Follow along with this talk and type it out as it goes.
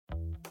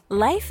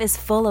Life is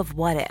full of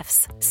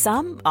what-ifs.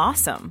 Some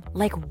awesome,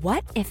 like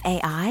what if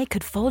AI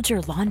could fold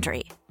your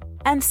laundry?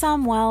 And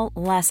some, well,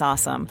 less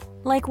awesome,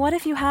 like what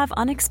if you have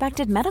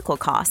unexpected medical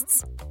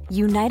costs?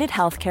 United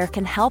Healthcare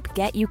can help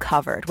get you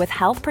covered with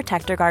Health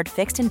Protector Guard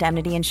fixed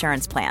indemnity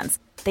insurance plans.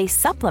 They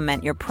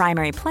supplement your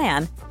primary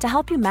plan to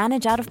help you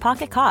manage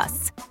out-of-pocket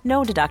costs.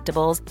 No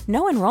deductibles,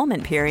 no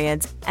enrollment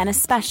periods, and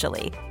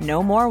especially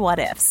no more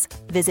what-ifs.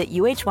 Visit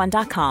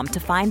uh1.com to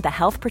find the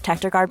Health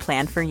Protector Guard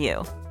plan for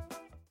you.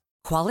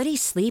 Quality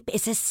sleep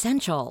is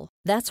essential.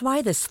 That's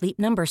why the Sleep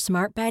Number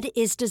Smart Bed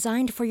is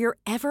designed for your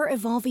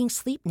ever-evolving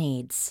sleep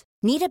needs.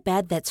 Need a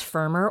bed that's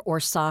firmer or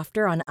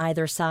softer on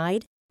either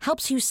side?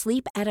 Helps you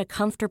sleep at a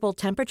comfortable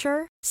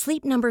temperature?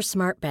 Sleep Number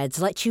Smart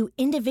Beds let you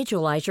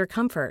individualize your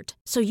comfort,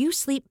 so you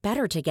sleep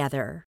better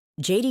together.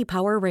 J.D.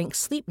 Power ranks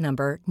Sleep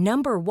Number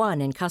number 1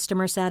 in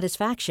customer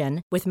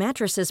satisfaction with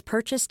mattresses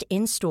purchased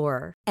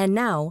in-store. And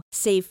now,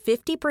 save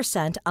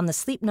 50% on the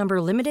Sleep Number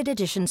Limited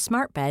Edition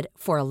Smart Bed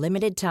for a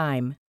limited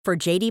time. For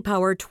J.D.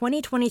 Power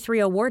 2023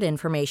 award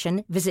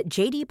information, visit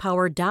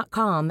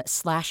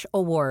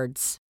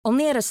jdpower.com/awards.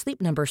 Only at a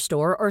Sleep Number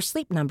store or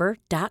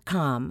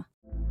sleepnumber.com.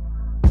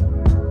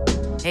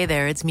 Hey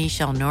there, it's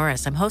Michelle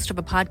Norris. I'm host of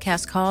a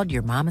podcast called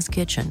Your Mama's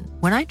Kitchen.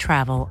 When I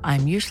travel,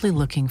 I'm usually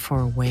looking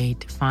for a way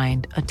to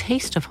find a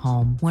taste of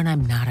home when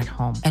I'm not at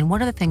home. And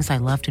one of the things I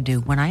love to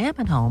do when I am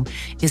at home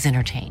is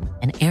entertain.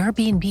 And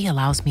Airbnb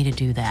allows me to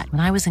do that.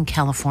 When I was in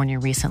California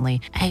recently,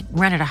 I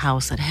rented a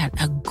house that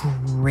had a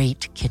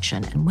great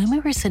kitchen. And when we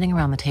were sitting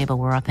around the table,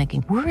 we were all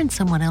thinking, we're in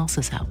someone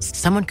else's house.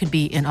 Someone could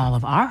be in all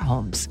of our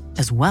homes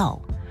as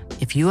well.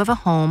 If you have a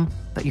home,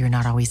 but you're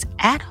not always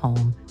at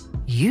home,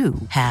 you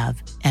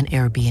have an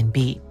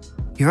Airbnb.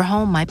 Your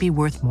home might be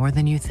worth more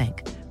than you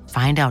think.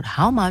 Find out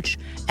how much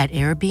at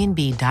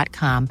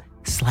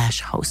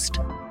airbnb.com/host.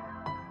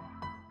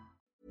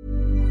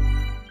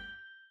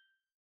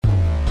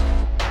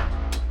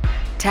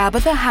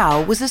 Tabitha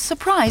Howe was as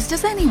surprised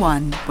as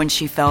anyone when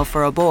she fell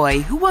for a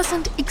boy who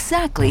wasn't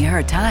exactly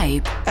her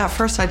type. At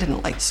first, I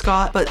didn't like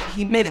Scott, but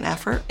he made an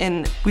effort,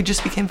 and we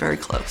just became very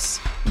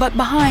close. But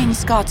behind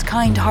Scott's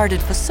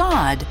kind-hearted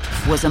facade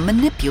was a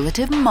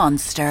manipulative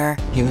monster.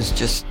 He was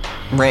just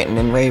ranting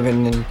and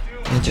raving, and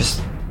he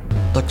just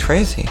looked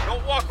crazy.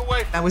 Don't walk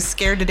away. I was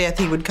scared to death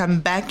he would come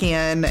back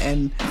in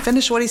and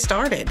finish what he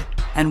started.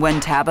 And when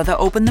Tabitha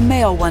opened the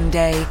mail one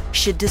day,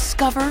 she'd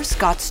discover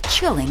Scott's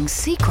chilling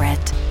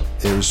secret.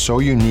 It was so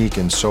unique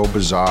and so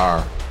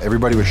bizarre.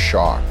 Everybody was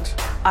shocked.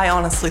 I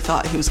honestly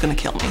thought he was going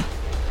to kill me.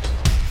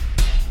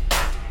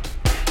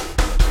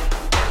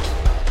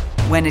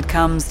 When it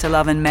comes to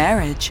love and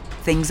marriage,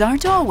 things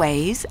aren't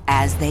always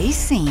as they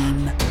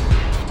seem.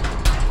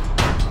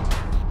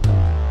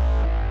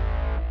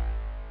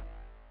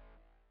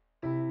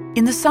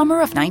 In the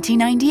summer of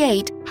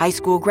 1998, high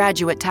school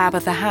graduate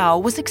Tabitha Howe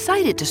was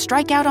excited to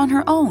strike out on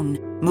her own,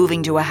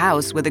 moving to a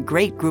house with a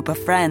great group of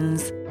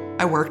friends.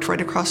 I worked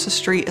right across the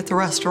street at the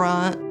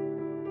restaurant,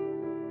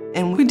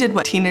 and we did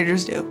what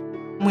teenagers do.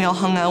 We all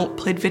hung out,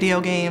 played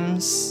video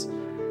games,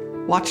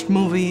 watched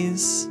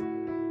movies.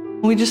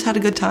 We just had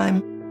a good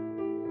time.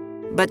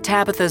 But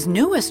Tabitha's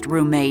newest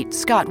roommate,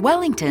 Scott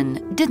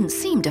Wellington, didn't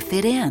seem to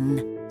fit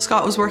in.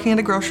 Scott was working at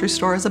a grocery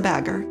store as a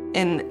bagger,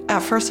 and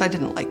at first I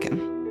didn't like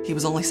him. He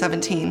was only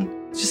 17,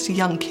 just a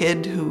young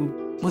kid who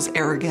was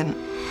arrogant.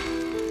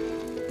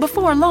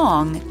 Before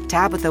long,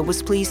 Tabitha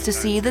was pleased to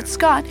see that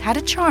Scott had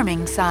a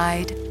charming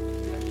side.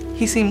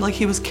 He seemed like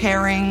he was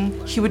caring.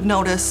 He would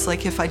notice,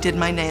 like, if I did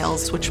my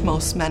nails, which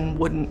most men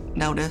wouldn't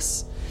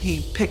notice.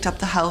 He picked up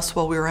the house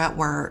while we were at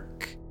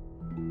work.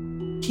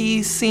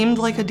 He seemed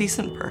like a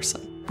decent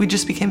person. We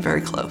just became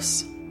very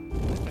close.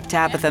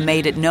 Tabitha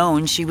made it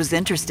known she was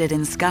interested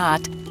in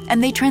Scott,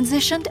 and they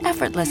transitioned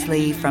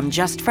effortlessly from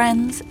just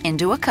friends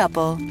into a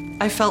couple.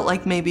 I felt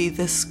like maybe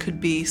this could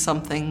be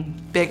something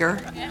bigger.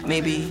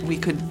 Maybe we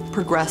could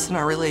progress in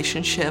our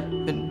relationship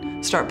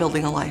and start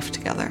building a life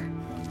together.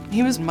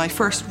 He was my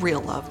first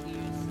real love.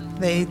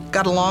 They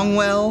got along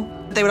well.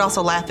 They would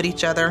also laugh at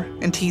each other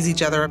and tease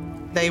each other.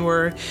 They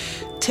were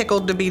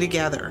tickled to be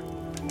together.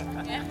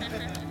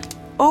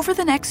 Over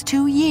the next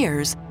 2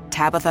 years,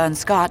 Tabitha and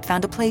Scott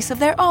found a place of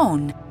their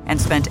own and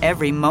spent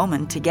every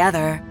moment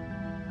together.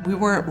 We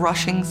weren't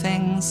rushing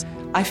things.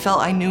 I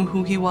felt I knew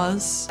who he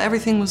was.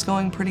 Everything was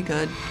going pretty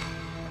good.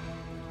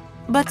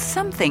 But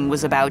something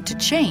was about to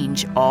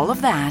change all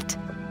of that.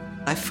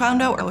 I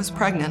found out I was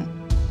pregnant.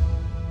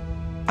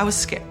 I was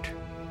scared.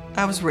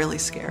 I was really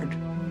scared.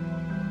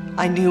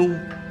 I knew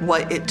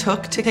what it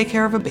took to take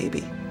care of a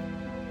baby.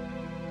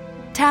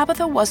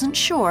 Tabitha wasn't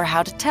sure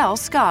how to tell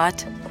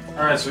Scott.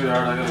 All right,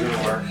 sweetheart, I gotta go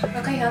to work.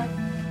 Okay, hon.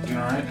 You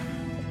all right?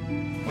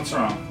 What's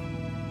wrong?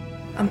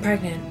 I'm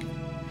pregnant.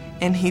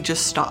 And he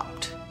just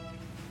stopped.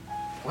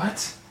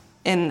 What?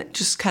 And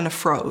just kind of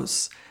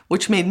froze,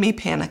 which made me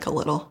panic a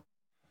little.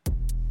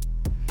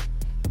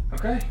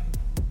 Okay,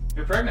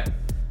 you're pregnant.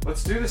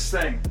 Let's do this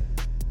thing.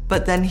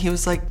 But then he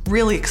was like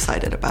really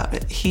excited about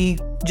it. He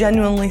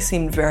genuinely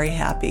seemed very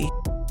happy.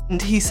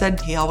 And he said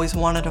he always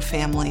wanted a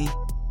family.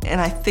 And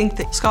I think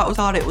that Scott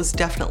thought it was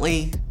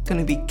definitely going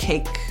to be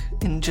cake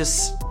and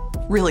just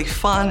really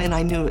fun, and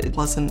I knew it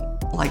wasn't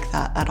like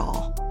that at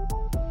all.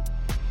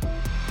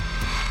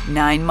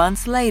 9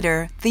 months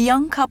later, the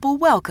young couple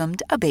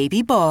welcomed a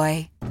baby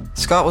boy.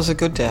 Scott was a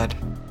good dad.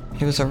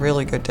 He was a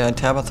really good dad.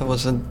 Tabitha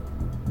was a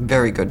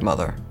very good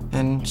mother.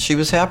 And she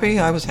was happy,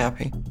 I was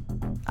happy.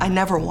 I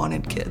never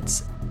wanted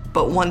kids.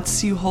 But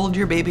once you hold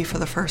your baby for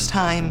the first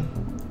time,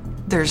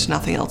 there's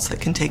nothing else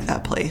that can take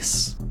that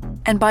place.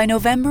 And by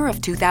November of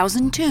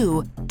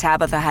 2002,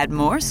 Tabitha had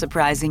more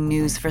surprising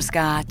news for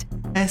Scott.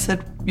 I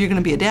said, "You're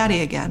going to be a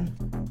daddy again."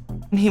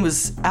 And he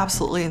was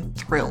absolutely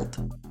thrilled.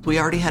 We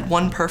already had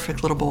one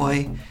perfect little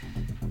boy,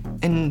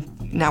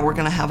 and now we're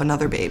going to have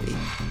another baby.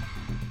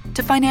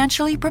 To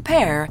financially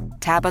prepare,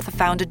 Tabitha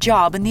found a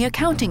job in the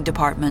accounting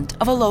department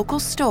of a local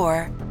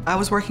store. I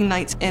was working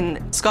nights, and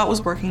Scott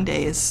was working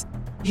days.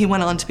 He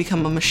went on to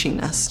become a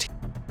machinist,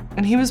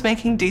 and he was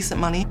making decent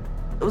money.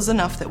 It was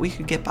enough that we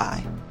could get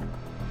by.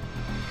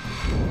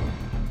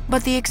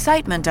 But the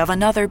excitement of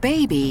another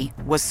baby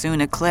was soon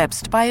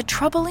eclipsed by a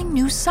troubling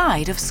new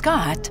side of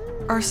Scott.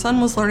 Our son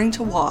was learning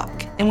to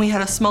walk, and we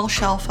had a small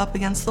shelf up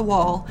against the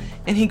wall,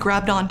 and he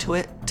grabbed onto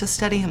it to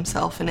steady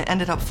himself, and it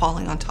ended up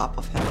falling on top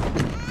of him.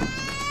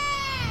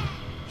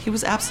 He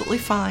was absolutely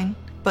fine,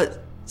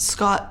 but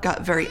Scott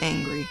got very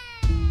angry.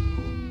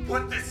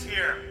 Put this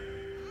here.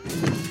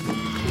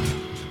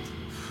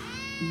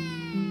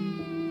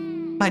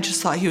 I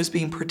just thought he was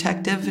being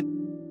protective,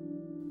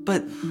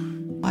 but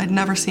I'd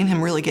never seen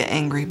him really get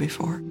angry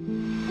before.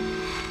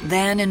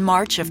 Then in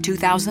March of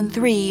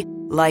 2003,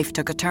 life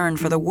took a turn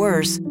for the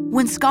worse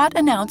when Scott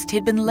announced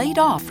he'd been laid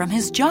off from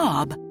his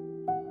job.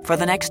 For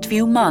the next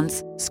few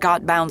months,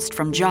 Scott bounced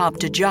from job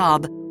to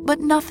job, but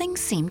nothing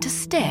seemed to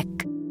stick.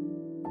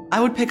 I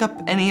would pick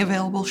up any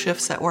available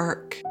shifts at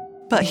work,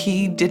 but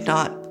he did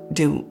not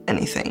do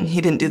anything.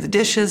 He didn't do the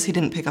dishes, he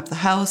didn't pick up the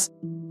house.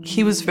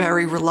 He was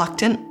very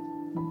reluctant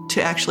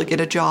to actually get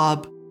a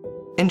job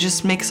and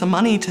just make some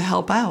money to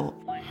help out.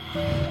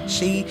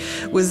 She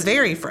was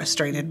very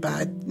frustrated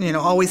by,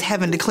 always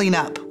having to clean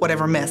up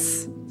whatever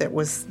mess that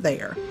was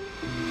there.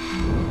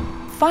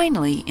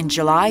 Finally, in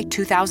July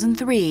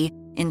 2003,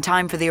 in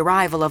time for the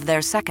arrival of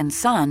their second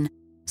son,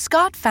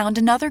 Scott found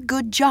another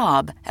good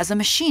job as a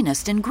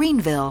machinist in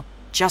Greenville,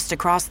 just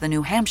across the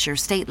New Hampshire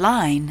state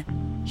line.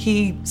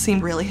 He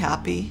seemed really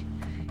happy.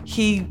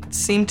 He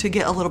seemed to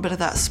get a little bit of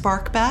that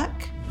spark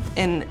back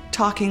and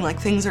talking like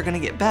things are going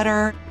to get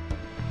better.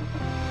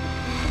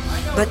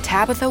 But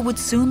Tabitha would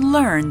soon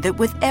learn that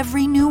with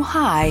every new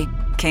high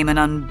came an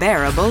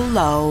unbearable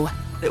low.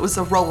 It was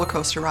a roller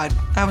coaster ride.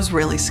 I was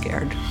really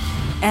scared.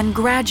 And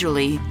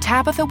gradually,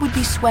 Tabitha would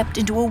be swept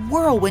into a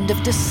whirlwind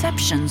of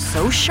deception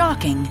so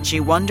shocking she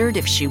wondered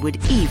if she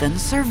would even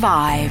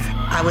survive.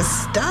 I was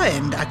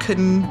stunned. I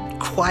couldn't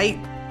quite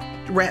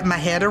wrap my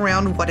head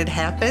around what had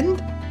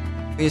happened.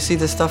 You see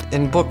this stuff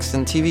in books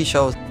and TV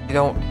shows. You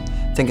don't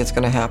think it's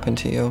going to happen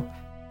to you.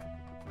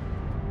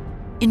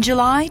 In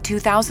July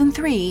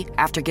 2003,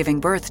 after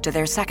giving birth to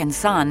their second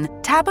son,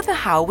 Tabitha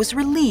Howe was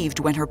relieved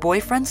when her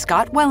boyfriend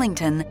Scott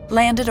Wellington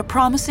landed a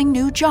promising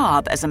new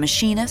job as a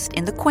machinist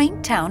in the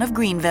quaint town of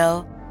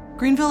Greenville.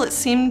 Greenville, it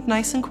seemed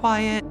nice and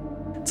quiet.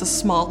 It's a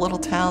small little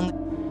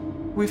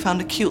town. We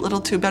found a cute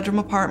little 2-bedroom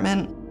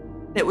apartment.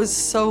 It was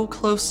so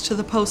close to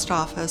the post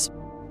office.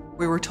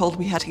 We were told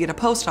we had to get a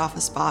post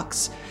office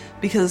box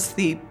because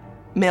the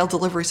mail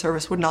delivery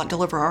service would not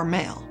deliver our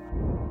mail.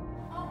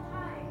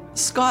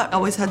 Scott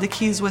always had the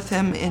keys with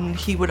him, and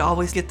he would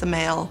always get the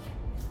mail.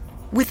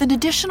 With an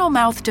additional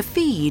mouth to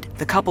feed,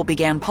 the couple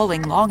began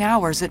pulling long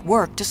hours at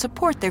work to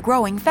support their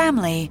growing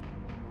family.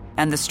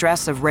 And the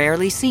stress of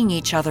rarely seeing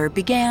each other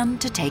began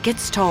to take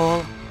its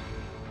toll.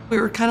 We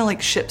were kind of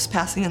like ships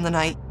passing in the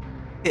night.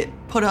 It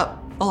put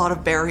up a lot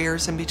of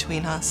barriers in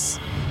between us.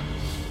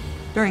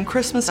 During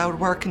Christmas, I would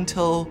work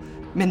until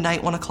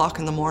midnight, 1 o'clock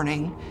in the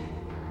morning,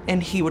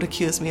 and he would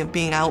accuse me of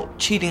being out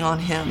cheating on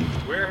him.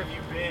 Where have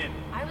you been?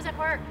 I was at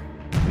work.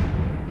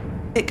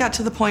 It got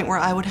to the point where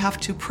I would have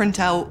to print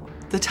out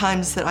the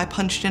times that I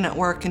punched in at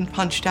work and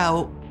punched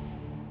out.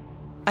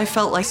 I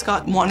felt like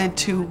Scott wanted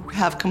to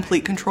have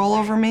complete control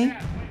over me.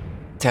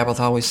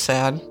 Tabitha was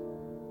sad,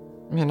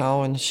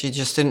 and she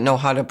just didn't know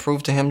how to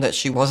prove to him that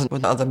she wasn't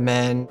with other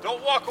men.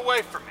 Don't walk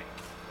away from me.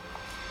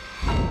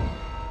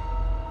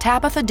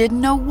 Tabitha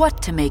didn't know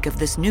what to make of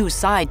this new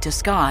side to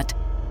Scott.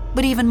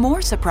 But even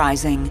more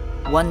surprising,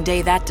 one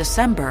day that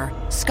December,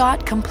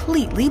 Scott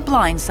completely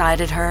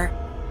blindsided her.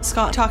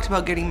 Scott talked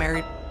about getting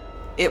married.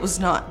 It was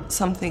not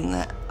something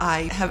that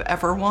I have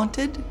ever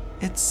wanted.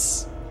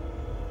 It's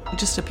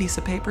just a piece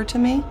of paper to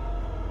me.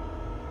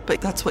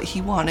 But that's what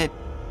he wanted.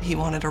 He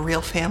wanted a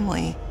real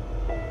family.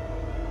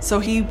 So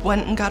he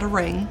went and got a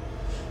ring.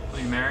 Will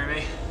you marry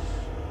me?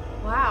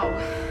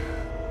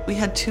 Wow. We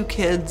had 2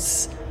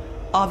 kids.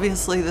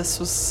 Obviously, this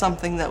was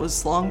something that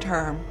was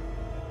long-term.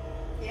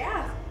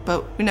 Yeah.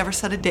 But we never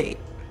set a date.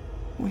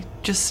 We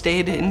just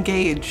stayed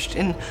engaged,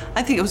 and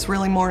I think it was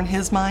really more in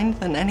his mind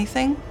than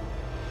anything.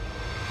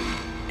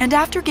 And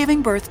after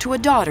giving birth to a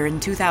daughter in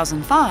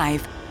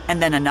 2005,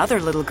 and then another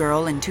little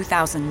girl in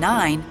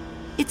 2009,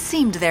 it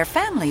seemed their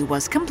family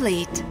was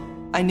complete.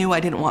 I knew I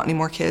didn't want any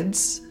more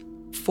kids.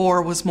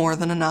 4 was more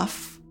than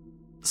enough.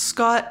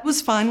 Scott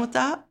was fine with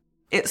that.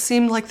 It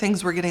seemed like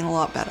things were getting a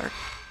lot better.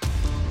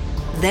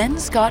 Then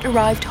Scott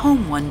arrived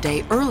home one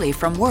day early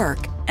from work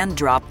and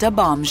dropped a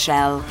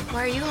bombshell.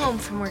 Why are you home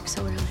from work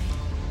so early?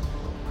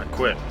 I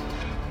quit.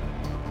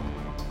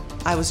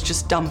 I was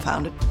just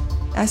dumbfounded.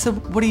 I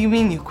said, what do you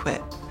mean you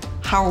quit?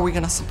 How are we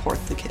going to support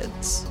the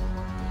kids?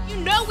 You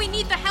know we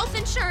need the health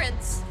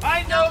insurance.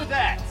 I know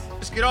that.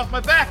 Just get off my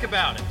back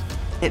about it.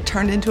 It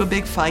turned into a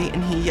big fight,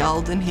 and he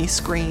yelled and he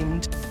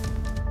screamed.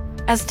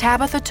 As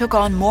Tabitha took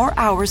on more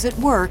hours at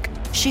work,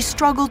 she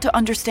struggled to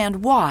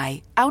understand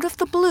why, out of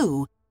the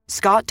blue,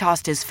 Scott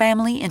tossed his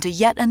family into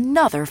yet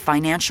another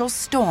financial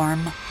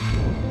storm.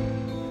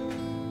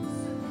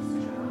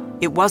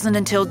 It wasn't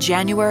until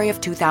January of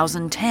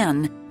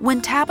 2010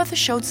 when Tabitha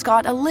showed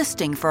Scott a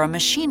listing for a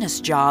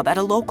machinist job at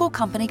a local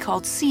company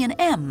called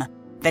C&M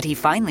that he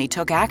finally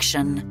took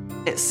action.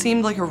 It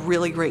seemed like a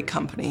really great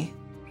company.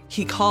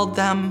 He called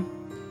them.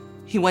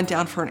 He went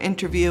down for an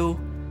interview.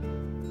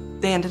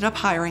 They ended up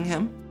hiring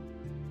him.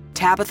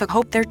 Tabitha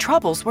hoped their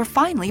troubles were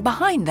finally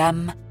behind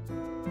them.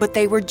 But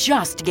they were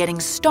just getting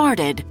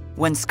started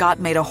when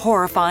Scott made a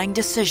horrifying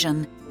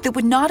decision that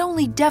would not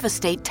only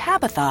devastate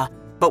Tabitha,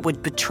 but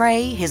would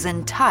betray his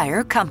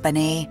entire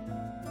company.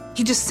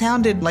 He just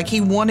sounded like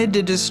he wanted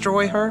to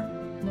destroy her.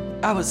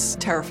 I was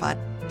terrified.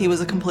 He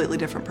was a completely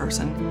different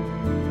person.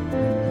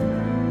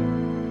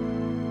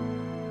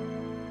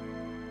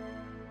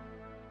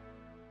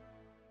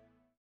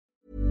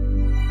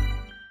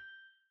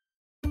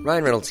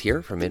 Ryan Reynolds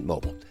here from Mint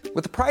Mobile.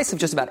 With the price of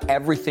just about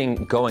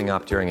everything going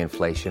up during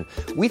inflation,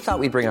 we thought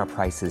we'd bring our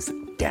prices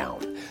down.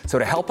 So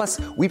to help us,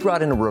 we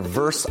brought in a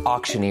reverse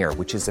auctioneer,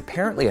 which is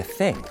apparently a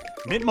thing.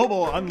 Mint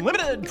Mobile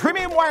Unlimited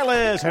Premium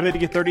Wireless. How to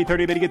get 30,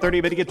 30, bit to get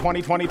 30, bit to get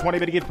 20, 20, 20,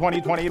 bit to get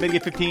 20, 20, bit to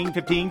get 15,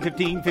 15,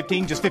 15,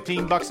 15, just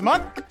 $15 a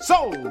month?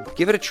 Sold!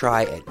 Give it a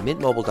try at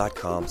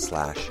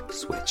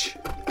mintmobile.com/switch.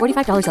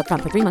 $45 up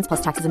front for 3 months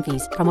plus taxes and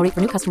fees. Promo rate for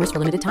new customers for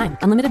limited time.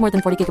 Unlimited more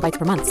than 40 gigabytes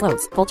per month.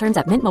 Slows full terms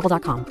at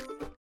mintmobile.com.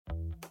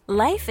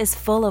 Life is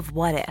full of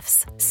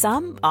what-ifs.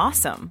 Some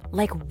awesome,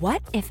 like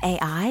what if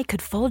AI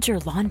could fold your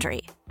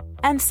laundry?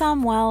 And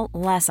some, well,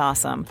 less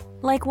awesome,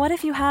 like what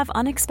if you have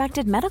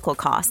unexpected medical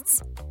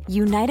costs?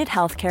 United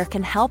Healthcare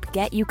can help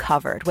get you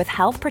covered with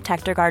Health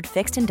Protector Guard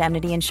fixed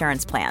indemnity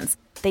insurance plans.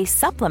 They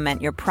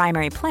supplement your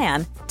primary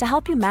plan to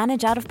help you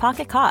manage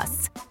out-of-pocket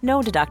costs.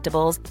 No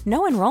deductibles,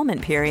 no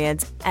enrollment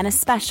periods, and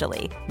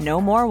especially no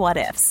more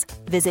what-ifs.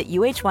 Visit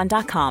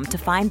uh1.com to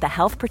find the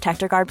Health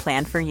Protector Guard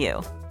plan for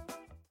you.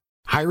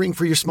 Hiring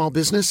for your small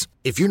business?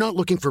 If you're not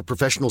looking for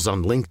professionals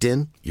on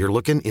LinkedIn, you're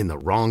looking in the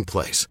wrong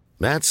place.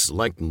 That's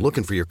like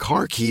looking for your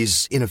car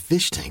keys in a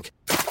fish tank.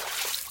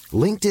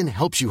 LinkedIn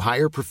helps you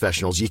hire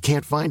professionals you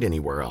can't find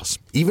anywhere else,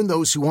 even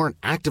those who aren't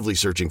actively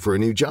searching for a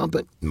new job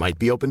but might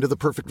be open to the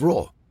perfect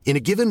role. In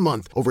a given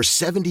month, over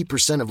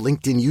 70% of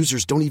LinkedIn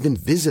users don't even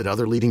visit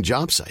other leading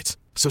job sites.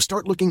 So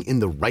start looking in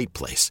the right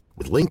place.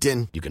 With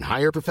LinkedIn, you can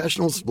hire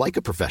professionals like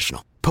a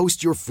professional.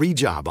 Post your free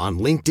job on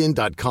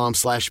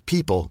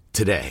linkedin.com/people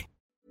today.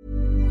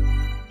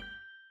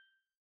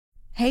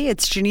 Hey,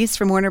 it's Janice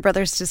from Warner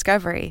Brothers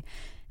Discovery.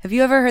 Have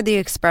you ever heard the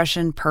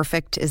expression,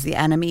 perfect is the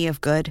enemy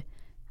of good?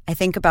 I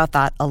think about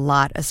that a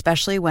lot,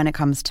 especially when it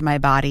comes to my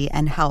body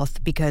and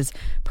health, because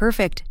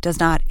perfect does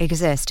not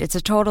exist. It's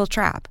a total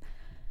trap.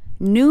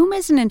 Noom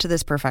isn't into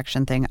this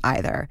perfection thing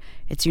either.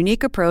 Its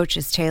unique approach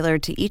is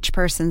tailored to each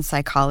person's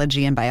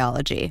psychology and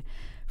biology.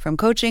 From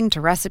coaching to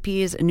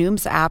recipes,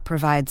 Noom's app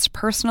provides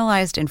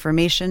personalized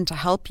information to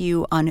help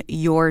you on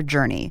your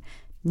journey,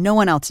 no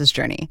one else's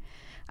journey.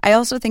 I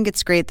also think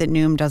it's great that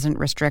Noom doesn't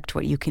restrict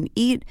what you can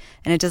eat,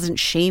 and it doesn't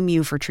shame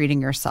you for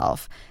treating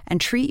yourself. And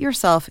treat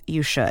yourself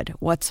you should.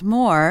 What's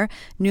more,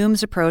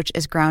 Noom's approach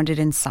is grounded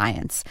in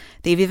science.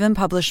 They've even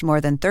published more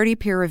than 30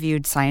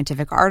 peer-reviewed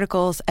scientific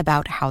articles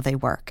about how they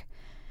work.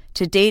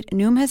 To date,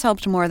 Noom has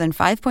helped more than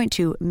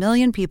 5.2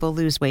 million people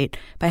lose weight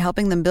by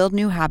helping them build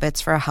new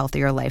habits for a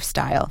healthier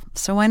lifestyle.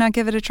 So why not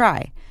give it a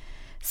try?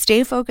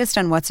 Stay focused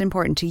on what's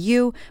important to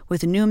you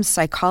with Noom's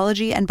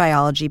psychology and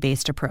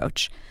biology-based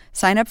approach.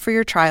 Sign up for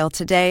your trial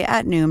today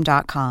at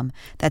Noom.com.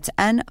 That's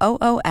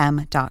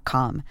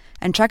Noom.com.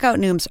 And check out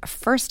Noom's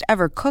first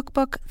ever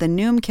cookbook, The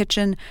Noom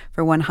Kitchen,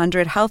 for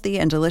 100 healthy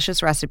and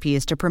delicious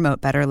recipes to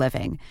promote better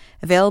living.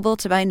 Available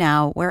to buy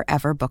now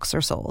wherever books are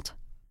sold.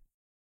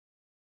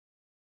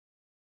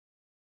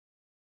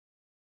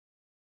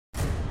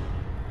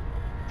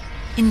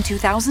 In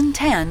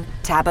 2010,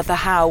 Tabitha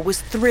Howe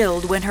was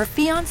thrilled when her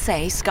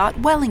fiancé, Scott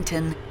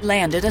Wellington,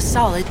 landed a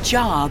solid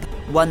job,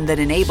 one that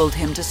enabled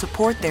him to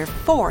support their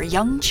 4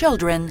 young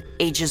children,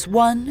 ages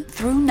 1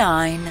 through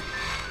 9.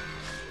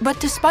 But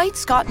despite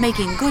Scott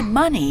making good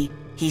money,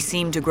 he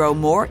seemed to grow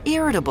more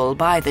irritable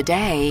by the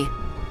day.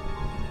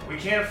 We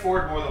can't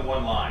afford more than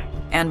one line.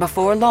 And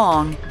before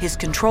long, his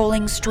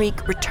controlling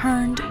streak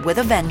returned with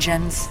a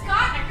vengeance. Scott,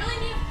 I really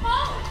need a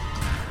phone.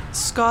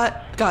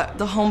 Scott got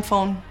the home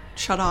phone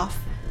shut off,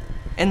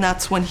 And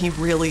that's when he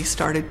really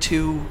started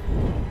to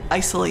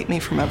isolate me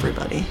from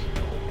everybody.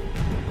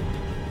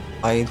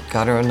 I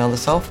got her another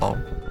cell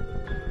phone,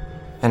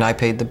 and I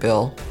paid the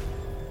bill.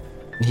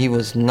 He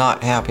was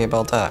not happy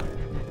about that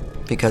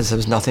because there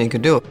was nothing he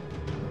could do.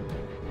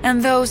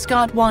 And though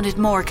Scott wanted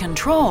more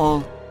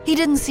control, he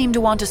didn't seem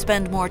to want to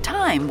spend more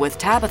time with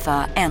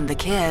Tabitha and the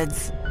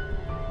kids.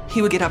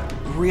 He would get up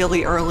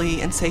really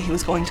early and say he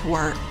was going to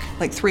work,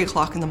 like 3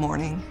 o'clock in the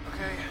morning.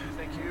 Okay,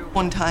 thank you.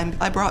 One time,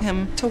 I brought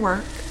him to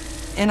work,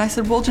 and I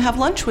said, we'll have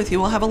lunch with you.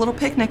 We'll have a little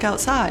picnic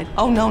outside.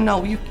 Oh,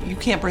 no, you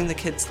can't bring the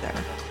kids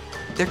there.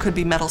 There could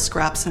be metal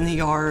scraps in the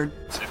yard.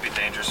 It'd be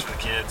dangerous for the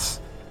kids.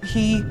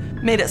 He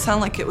made it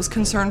sound like it was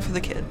concern for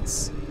the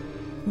kids.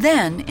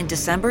 Then, in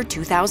December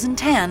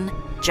 2010,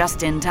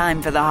 just in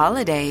time for the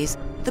holidays,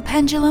 the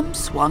pendulum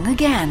swung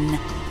again.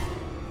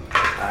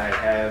 I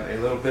have a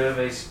little bit of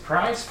a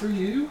surprise for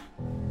you.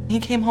 He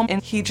came home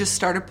and he just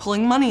started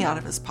pulling money out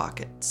of his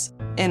pockets.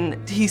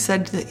 And he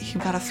said that he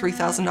got a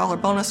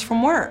 $3,000 bonus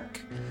from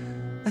work.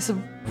 I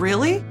said,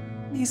 really?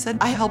 He said,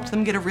 I helped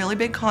them get a really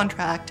big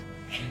contract.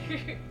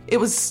 It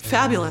was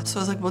fabulous. So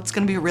I was like, well, it's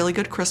going to be a really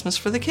good Christmas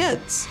for the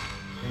kids.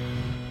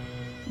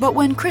 But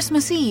when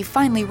Christmas Eve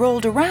finally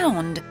rolled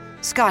around,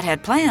 Scott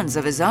had plans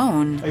of his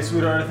own. Hey,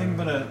 sweetheart, I think I'm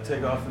gonna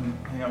take off and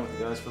hang out with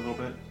the guys for a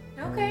little bit.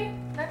 Okay,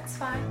 that's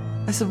fine.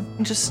 I said,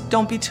 just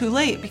don't be too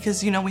late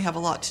because, we have a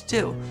lot to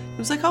do. He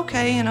was like,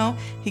 okay,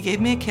 He gave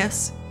me a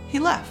kiss. He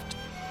left.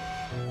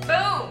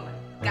 Boom!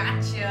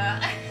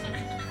 Gotcha.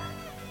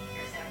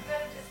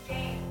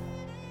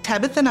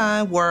 Tabitha and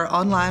I were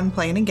online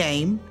playing a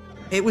game.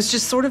 It was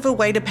just sort of a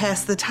way to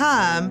pass the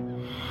time.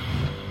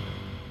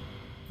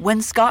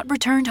 When Scott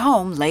returned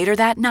home later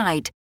that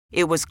night,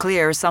 it was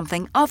clear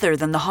something other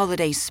than the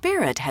holiday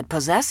spirit had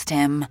possessed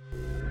him.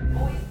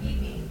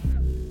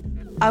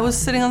 I was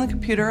sitting on the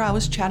computer, I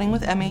was chatting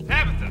with Emmy.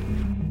 Tabitha!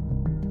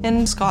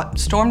 And Scott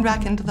stormed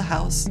back into the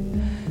house,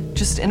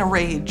 just in a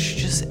rage,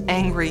 just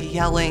angry,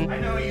 yelling. I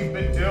know what you've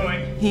been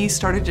doing. He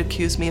started to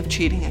accuse me of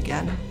cheating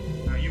again.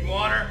 Now you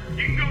want her?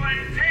 You can go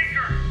ahead and take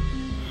her!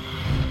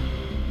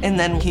 And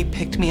then he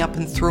picked me up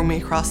and threw me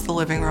across the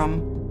living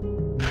room.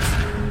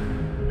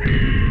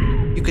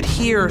 You could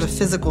hear the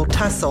physical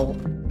tussle.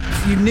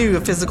 You knew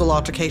a physical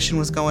altercation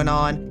was going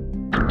on.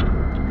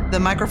 The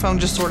microphone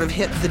just sort of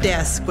hit the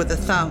desk with a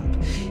thump.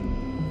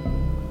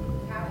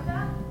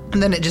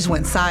 And then it just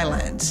went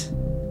silent.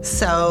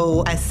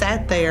 So I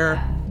sat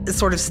there,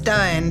 sort of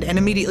stunned, and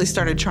immediately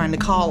started trying to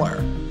call her.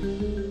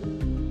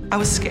 I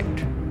was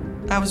scared.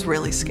 I was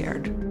really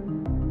scared.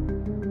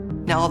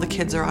 Now all the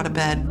kids are out of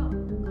bed.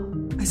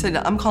 I said,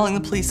 I'm calling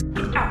the police.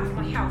 Get out of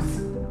my house.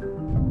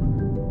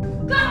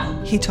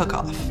 Go! He took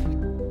off.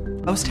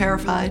 I was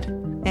terrified,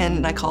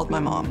 and I called my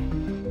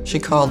mom. She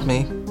called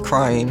me,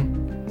 crying,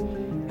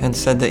 and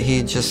said that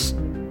he just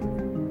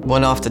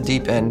went off the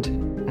deep end.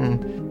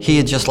 And he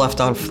had just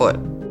left on foot.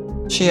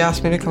 She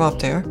asked me to come up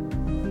there,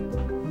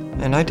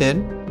 and I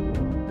did.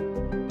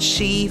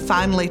 She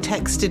finally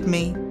texted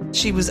me.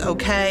 She was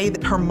okay,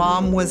 that her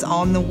mom was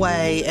on the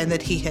way, and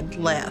that he had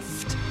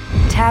left.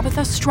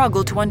 Tabitha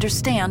struggled to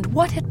understand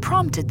what had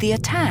prompted the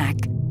attack.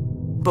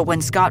 But when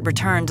Scott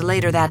returned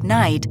later that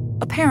night,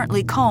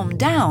 apparently calmed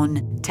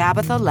down,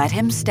 Tabitha let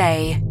him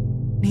stay.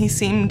 He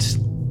seemed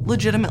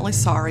legitimately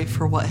sorry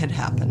for what had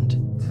happened.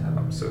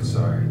 I'm so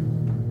sorry.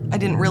 I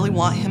didn't really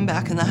want him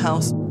back in the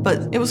house,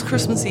 but it was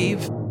Christmas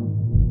Eve.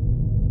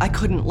 I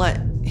couldn't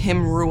let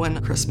him ruin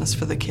Christmas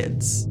for the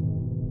kids.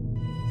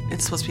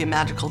 It's supposed to be a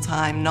magical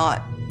time,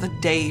 not the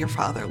day your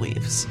father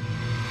leaves.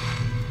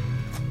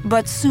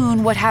 But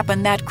soon what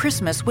happened that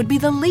Christmas would be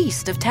the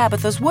least of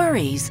Tabitha's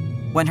worries,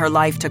 when her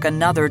life took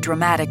another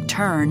dramatic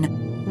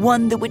turn,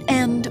 one that would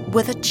end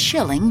with a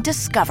chilling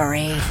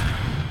discovery.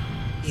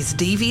 He's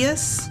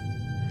devious,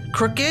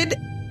 crooked,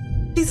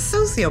 he's a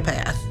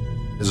sociopath.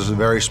 There's a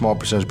very small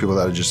percentage of people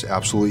that are just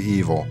absolutely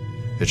evil.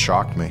 It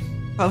shocked me.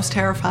 I was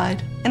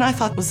terrified, and I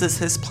thought, was this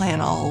his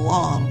plan all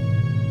along?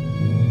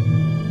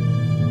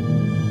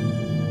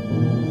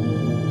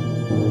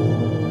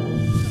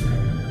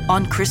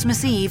 On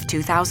Christmas Eve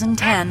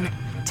 2010,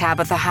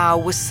 Tabitha Howe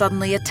was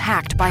suddenly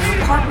attacked by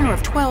her partner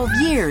of 12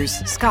 years,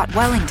 Scott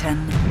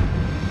Wellington.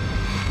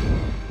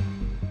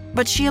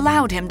 But she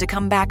allowed him to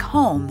come back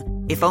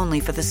home, if only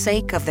for the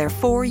sake of their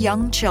 4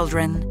 young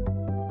children.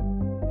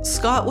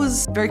 Scott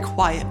was very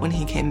quiet when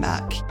he came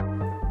back.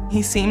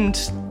 He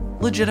seemed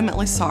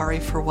legitimately sorry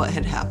for what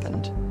had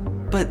happened,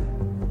 but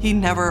he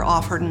never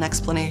offered an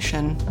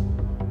explanation.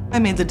 I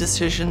made the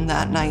decision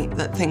that night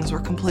that things were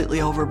completely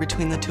over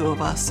between the two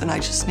of us, and I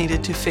just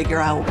needed to figure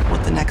out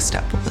what the next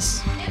step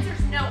was. The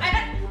answer's no,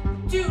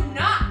 and do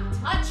not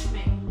touch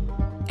me.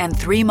 And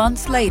 3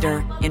 months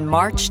later, in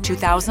March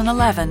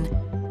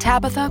 2011,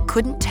 Tabitha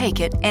couldn't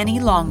take it any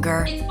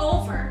longer. It's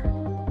over.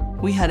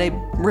 We had a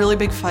really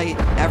big fight.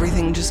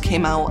 Everything just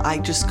came out. I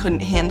just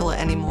couldn't handle it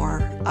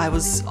anymore. I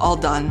was all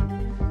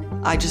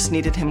done. I just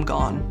needed him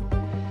gone.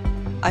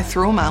 I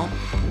threw him out.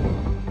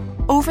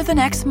 Over the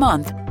next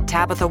month,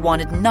 Tabitha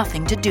wanted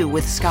nothing to do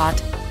with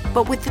Scott,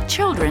 but with the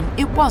children,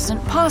 it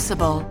wasn't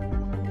possible.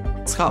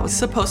 Scott was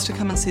supposed to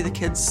come and see the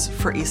kids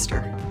for Easter,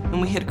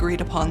 and we had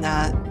agreed upon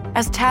that.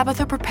 As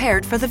Tabitha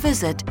prepared for the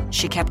visit,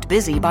 she kept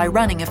busy by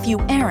running a few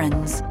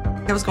errands.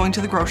 I was going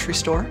to the grocery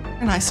store,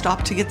 and I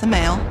stopped to get the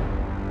mail.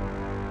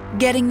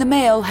 Getting the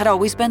mail had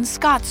always been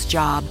Scott's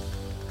job.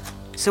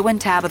 So when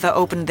Tabitha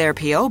opened their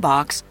P.O.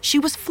 box, she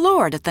was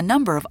floored at the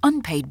number of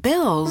unpaid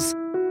bills.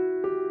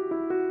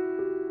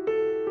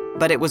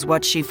 But it was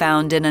what she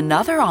found in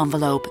another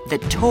envelope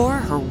that tore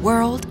her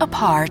world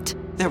apart.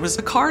 There was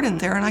a card in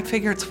there, and I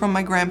figured it's from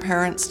my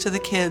grandparents to the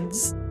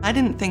kids. I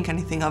didn't think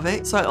anything of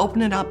it, so I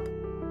opened it up,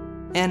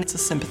 and it's a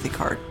sympathy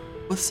card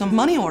with some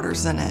money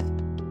orders in it.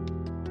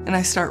 And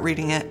I start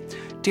reading it.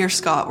 Dear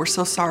Scott, we're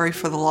so sorry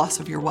for the loss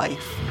of your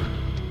wife.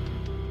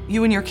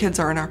 You and your kids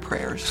are in our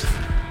prayers.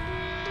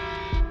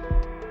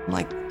 I'm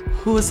like,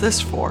 who is this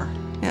for?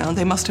 You know,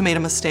 they must have made a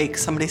mistake.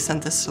 Somebody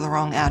sent this to the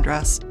wrong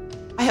address.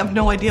 I have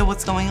no idea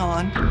what's going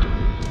on.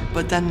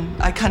 But then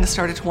I kind of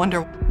started to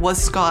wonder,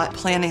 was Scott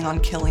planning on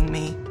killing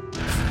me?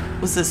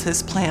 Was this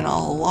his plan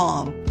all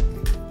along?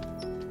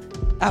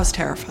 I was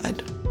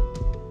terrified.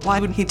 Why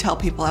wouldn't he tell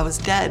people I was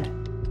dead?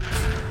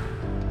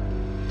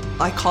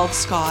 I called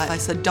Scott. I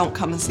said, don't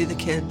come and see the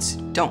kids.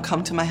 Don't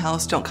come to my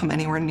house. Don't come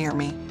anywhere near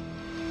me.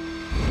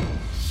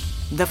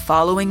 The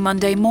following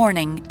Monday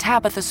morning,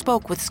 Tabitha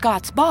spoke with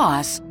Scott's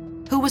boss,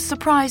 who was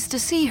surprised to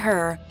see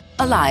her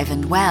alive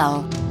and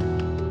well.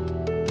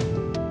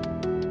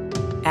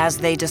 As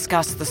they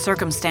discussed the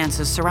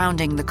circumstances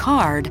surrounding the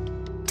card,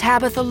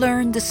 Tabitha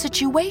learned the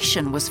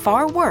situation was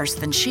far worse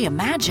than she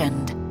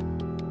imagined.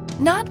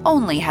 Not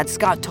only had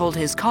Scott told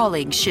his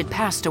colleagues she'd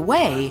passed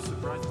away,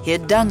 he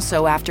had done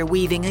so after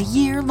weaving a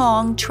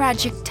year-long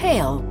tragic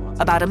tale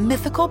about a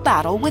mythical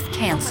battle with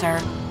cancer.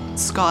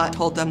 Scott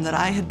told them that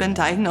I had been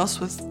diagnosed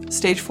with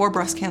stage 4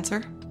 breast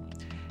cancer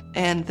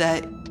and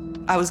that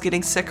I was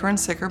getting sicker and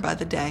sicker by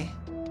the day.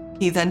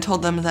 He then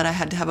told them that I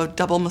had to have a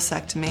double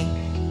mastectomy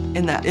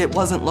and that it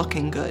wasn't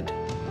looking good.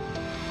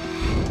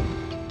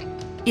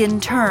 In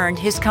turn,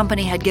 his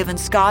company had given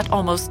Scott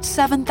almost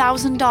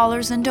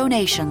 $7,000 in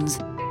donations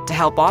to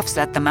help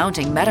offset the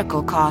mounting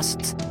medical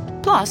costs,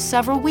 plus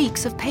several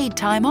weeks of paid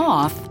time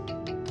off.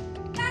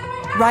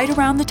 Right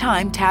around the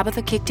time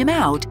Tabitha kicked him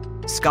out,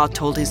 Scott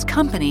told his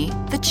company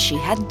that she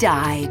had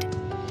died.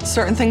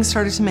 Certain things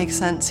started to make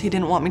sense. He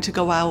didn't want me to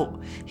go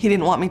out. He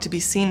didn't want me to be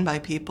seen by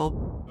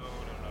people.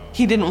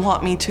 He didn't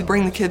want me to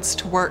bring the kids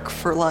to work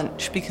for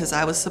lunch because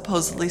I was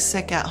supposedly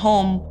sick at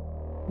home,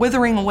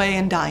 withering away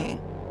and dying.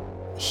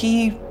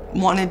 He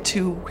wanted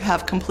to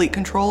have complete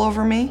control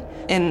over me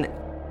and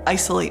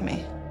isolate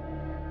me.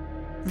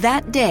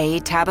 That day,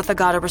 Tabitha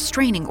got a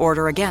restraining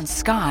order against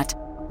Scott,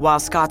 while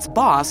Scott's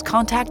boss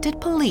contacted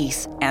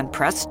police and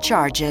pressed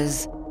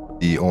charges.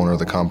 The owner of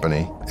the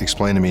company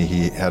explained to me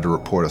he had to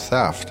report a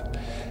theft,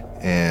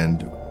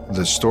 and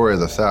the story of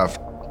the theft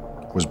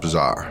was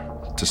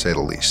bizarre, to say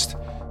the least.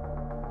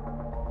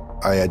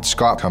 I had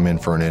Scott come in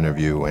for an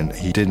interview, and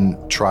he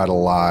didn't try to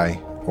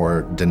lie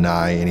or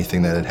deny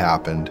anything that had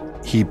happened.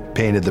 He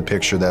painted the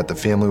picture that the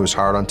family was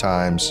hard on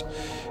times,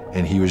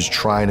 and he was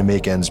trying to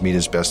make ends meet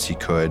as best he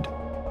could.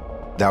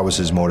 That was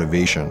his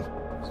motivation.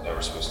 It's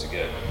never supposed to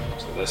get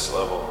to this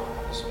level,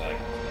 this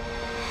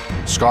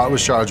magnitude. Scott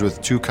was charged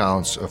with 2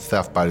 counts of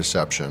theft by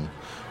deception,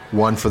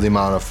 one for the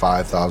amount of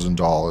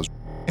 $5,000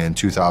 and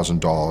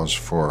 $2,000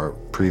 for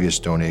previous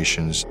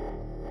donations.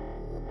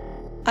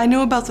 I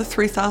knew about the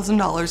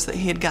 $3,000 that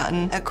he had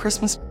gotten at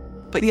Christmas,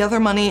 but the other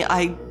money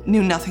I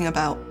knew nothing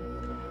about.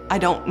 I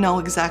don't know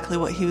exactly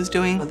what he was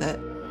doing with it.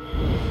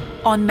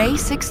 On May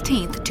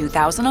 16,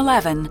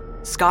 2011,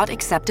 Scott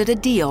accepted a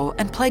deal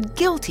and pled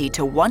guilty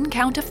to 1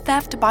 count of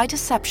theft by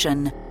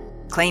deception,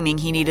 claiming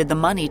he needed the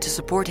money to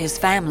support his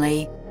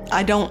family.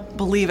 I don't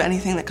believe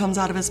anything that comes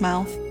out of his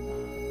mouth.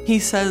 He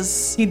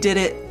says he did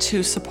it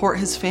to support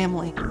his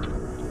family.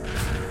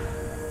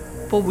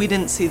 But we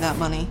didn't see that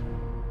money.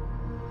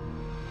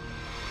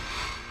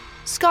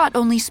 Scott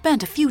only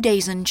spent a few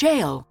days in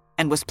jail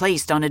and was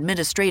placed on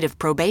administrative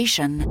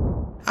probation.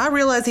 I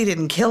realize he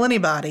didn't kill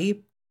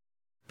anybody,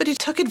 but he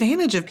took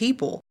advantage of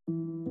people.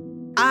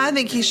 I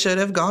think he should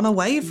have gone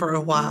away for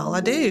a while.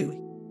 I do.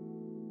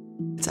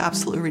 It's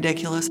absolutely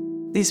ridiculous.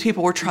 These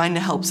people were trying to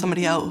help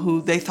somebody out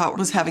who they thought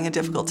was having a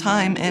difficult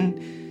time, and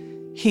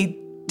he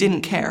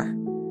didn't care.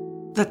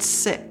 That's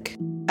sick.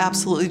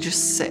 Absolutely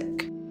just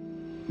sick.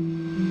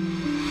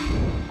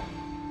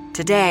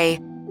 Today,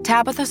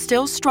 Tabitha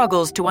still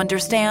struggles to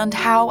understand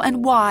how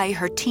and why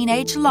her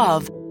teenage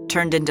love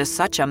turned into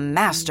such a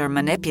master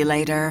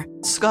manipulator.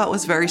 Scott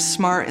was very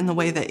smart in the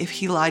way that if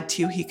he lied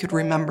to you, he could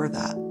remember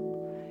that.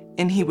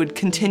 And he would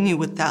continue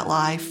with that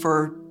lie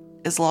for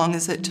as long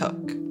as it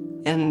took.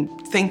 And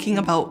thinking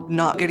about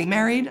not getting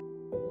married,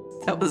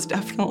 that was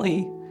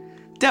definitely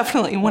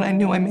when I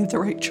knew I made the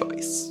right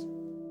choice.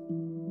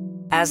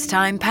 As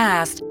time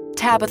passed,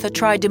 Tabitha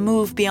tried to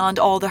move beyond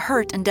all the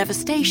hurt and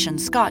devastation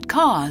Scott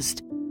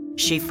caused.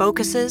 She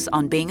focuses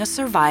on being a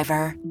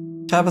survivor.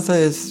 Tabitha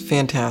is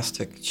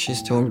fantastic.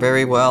 She's doing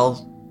very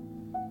well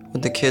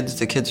with the kids.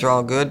 The kids are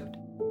all good.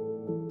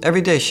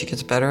 Every day she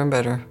gets better and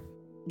better.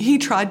 He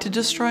tried to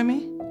destroy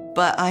me,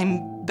 but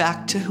I'm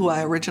back to who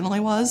I originally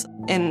was,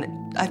 and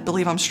I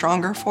believe I'm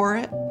stronger for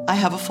it. I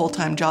have a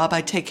full-time job. I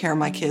take care of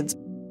my kids.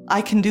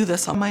 I can do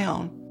this on my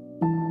own.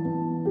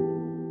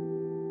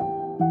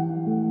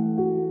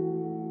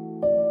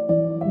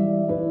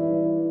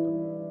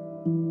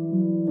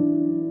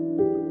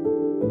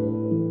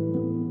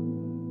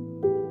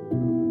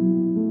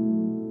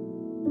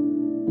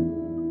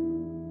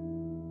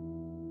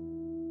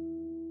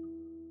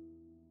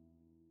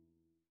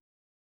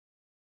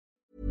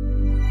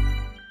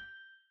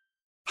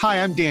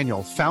 Hi, I'm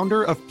Daniel,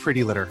 founder of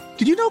Pretty Litter.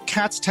 Did you know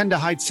cats tend to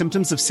hide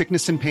symptoms of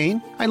sickness and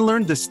pain? I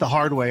learned this the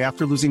hard way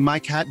after losing my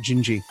cat,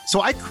 Gingy. So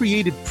I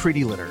created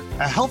Pretty Litter,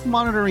 a health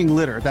monitoring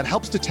litter that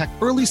helps detect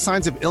early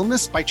signs of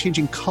illness by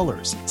changing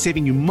colors,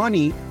 saving you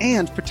money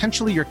and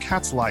potentially your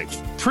cat's life.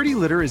 Pretty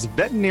Litter is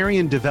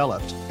veterinarian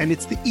developed, and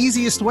it's the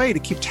easiest way to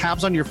keep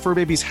tabs on your fur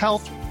baby's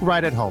health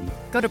right at home.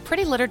 Go to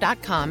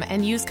prettylitter.com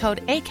and use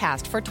code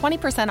ACAST for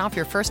 20% off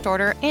your first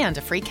order and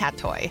a free cat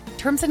toy.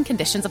 Terms and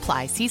conditions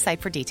apply. See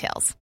site for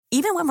details.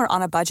 Even when we're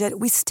on a budget,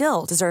 we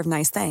still deserve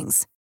nice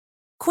things.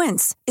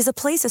 Quince is a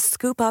place to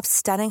scoop up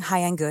stunning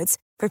high-end goods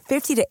for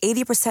 50 to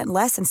 80%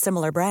 less than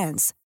similar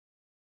brands.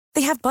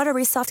 They have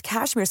buttery soft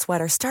cashmere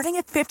sweaters starting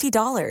at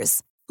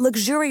 $50,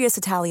 luxurious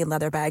Italian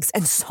leather bags,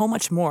 and so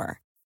much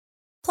more.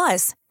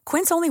 Plus,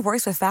 Quince only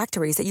works with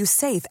factories that use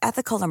safe,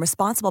 ethical, and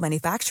responsible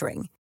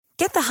manufacturing.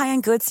 Get the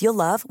high-end goods you'll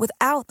love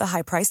without the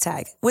high price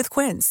tag with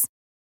Quince.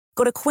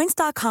 Go to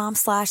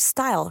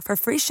quince.com/style for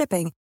free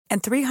shipping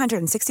and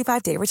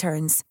 365-day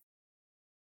returns.